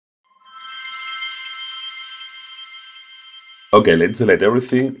Okay, let's select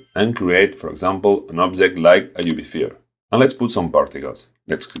everything and create, for example, an object like a UV sphere. And let's put some particles.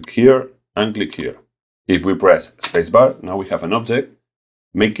 Let's click here and click here. If we press spacebar, now we have an object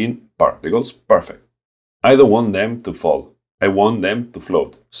making particles. Perfect. I don't want them to fall. I want them to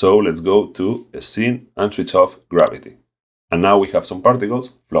float. So let's go to a scene and switch off gravity. And now we have some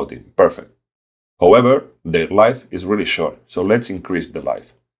particles floating. Perfect. However, their life is really short. So let's increase the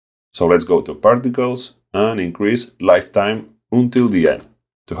life. So let's go to particles and increase lifetime until the end.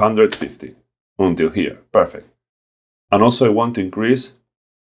 250 until here. Perfect. And also I want to increase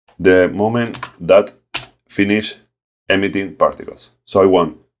the moment that finish emitting particles. So I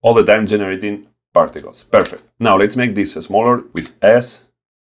want all the time generating particles. Perfect. Now let's make this smaller with S,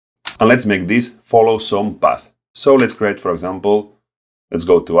 and let's make this follow some path. So let's create, for example, let's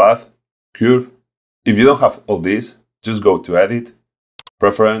go to Add, Curve. If you don't have all this, just go to Edit,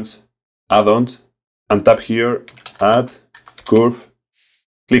 Preference, Add-ons, and tap here, Add Curve.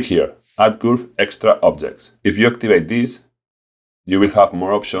 Click here, Add Curve Extra Objects. If you activate this, you will have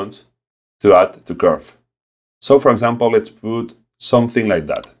more options to add to curve. So for example, let's put something like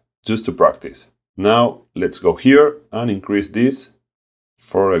that, just to practice. Now let's go here and increase this.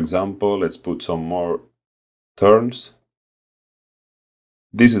 For example, let's put some more turns.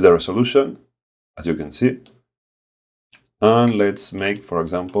 This is the resolution, as you can see. And let's make, for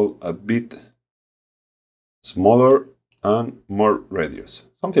example, a bit smaller and more radius.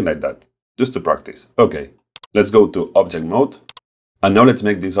 Something like that, just to practice. Okay, let's go to object mode. And now let's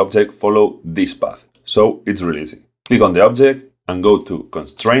make this object follow this path. So it's really easy. Click on the object and go to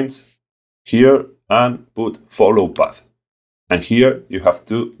Constraints here and put Follow Path. And here you have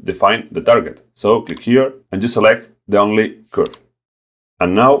to define the target. So click here and just select the only curve.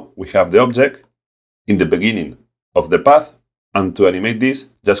 And now we have the object in the beginning of the path. And to animate this,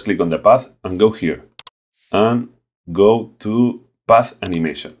 just click on the path and go here. And go to Path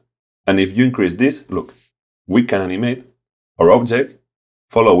Animation. And if you increase this, look, we can animate our object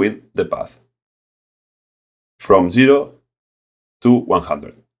following the path from 0 to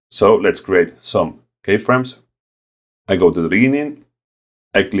 100. So let's create some keyframes. I go to the beginning,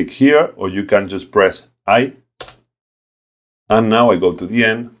 I click here, or you can just press I. And now I go to the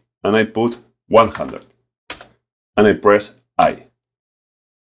end and I put 100. And I press I.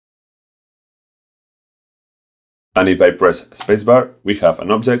 And if I press spacebar, we have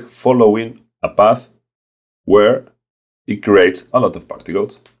an object following a path where it creates a lot of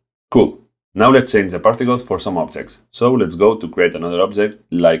particles. Cool. Now let's change the particles for some objects. So let's go to create another object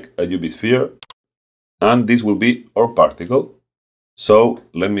like a UV sphere. And this will be our particle. So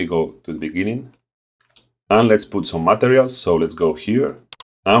let me go to the beginning. And let's put some materials. So let's go here.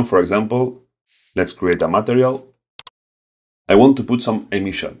 And for example, let's create a material. I want to put some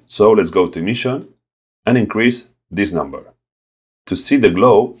emission. So let's go to emission and increase this number. To see the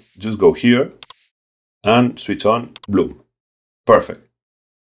glow, just go here and switch on bloom. Perfect.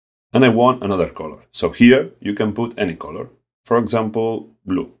 And I want another color. So here you can put any color. For example,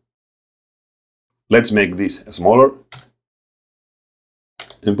 blue. Let's make this smaller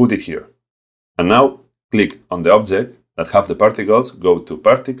and put it here. And now click on the object that have the particles, go to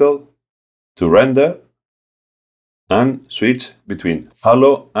Particle, to Render, and switch between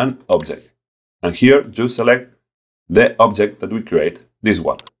Halo and Object. And here just select the object that we create, this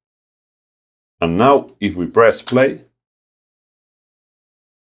one. And now if we press play,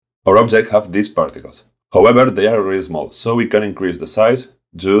 our object have these particles. However, they are really small, so we can increase the size.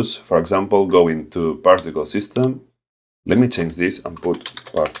 Just, for example, go into Particle System. Let me change this and put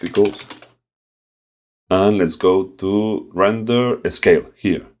Particles. And let's go to Render Scale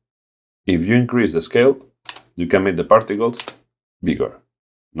here. If you increase the scale, you can make the particles bigger.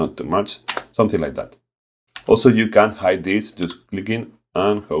 Not too much, something like that. Also, you can hide this just clicking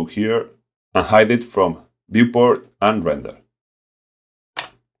and go here and hide it from Viewport and Render.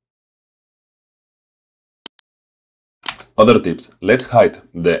 Other tips, let's hide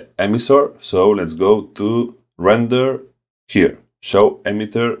the emitter. So let's go to Render here, Show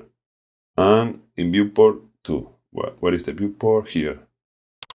Emitter, and in Viewport 2. Where is the viewport? Here.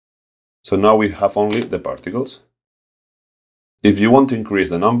 So now we have only the particles. If you want to increase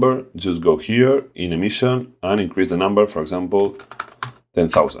the number, just go here in emission and increase the number, for example,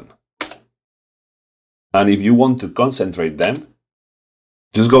 10,000. And if you want to concentrate them,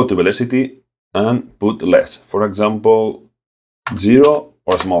 just go to velocity and put less. For example, 0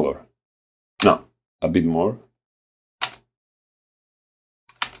 or smaller. No, a bit more.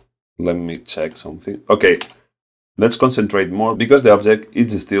 Let me check something. Okay, let's concentrate more because the object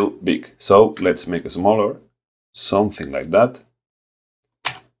is still big. So let's make it smaller, something like that.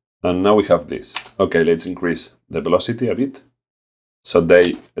 And now we have this. Okay, let's increase the velocity a bit. so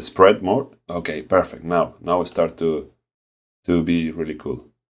they spread more. Okay, perfect. Now it start to be really cool.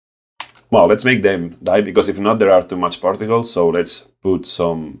 Well, let's make them die, because if not, there are too much particles. So let's put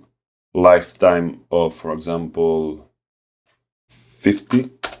some lifetime of, for example,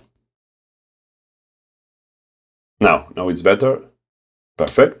 50. Now it's better.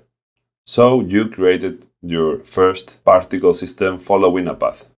 Perfect. So you created your first particle system following a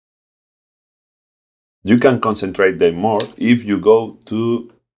path. You can concentrate them more if you go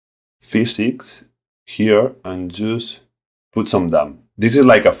to physics here and just put some dam. This is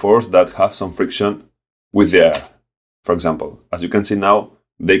like a force that has some friction with the air. For example, as you can see now,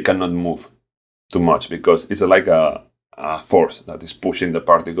 they cannot move too much because it's like a force that is pushing the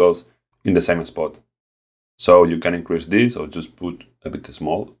particles in the same spot. So you can increase this or just put a bit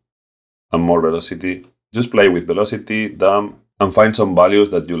small and more velocity. Just play with velocity, dam, and find some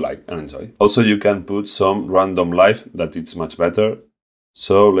values that you like and enjoy. Also, you can put some random life that it's much better.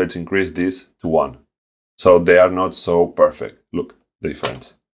 So let's increase this to 1. So they are not so perfect. Look, the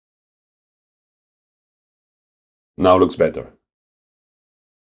difference. Now looks better.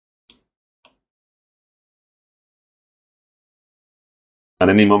 At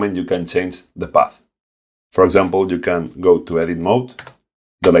any moment you can change the path. For example, you can go to edit mode,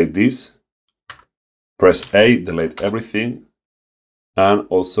 delete this, press A, delete everything, and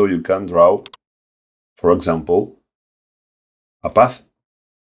also you can draw, for example, a path.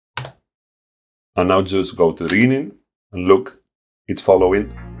 And now just go to the beginning and look, it's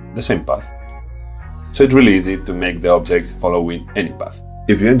following the same path. So it's really easy to make the objects following any path.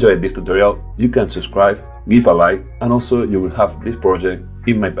 If you enjoyed this tutorial, you can subscribe, give a like, and also you will have this project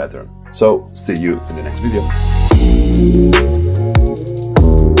in my pattern. So see you in the next video.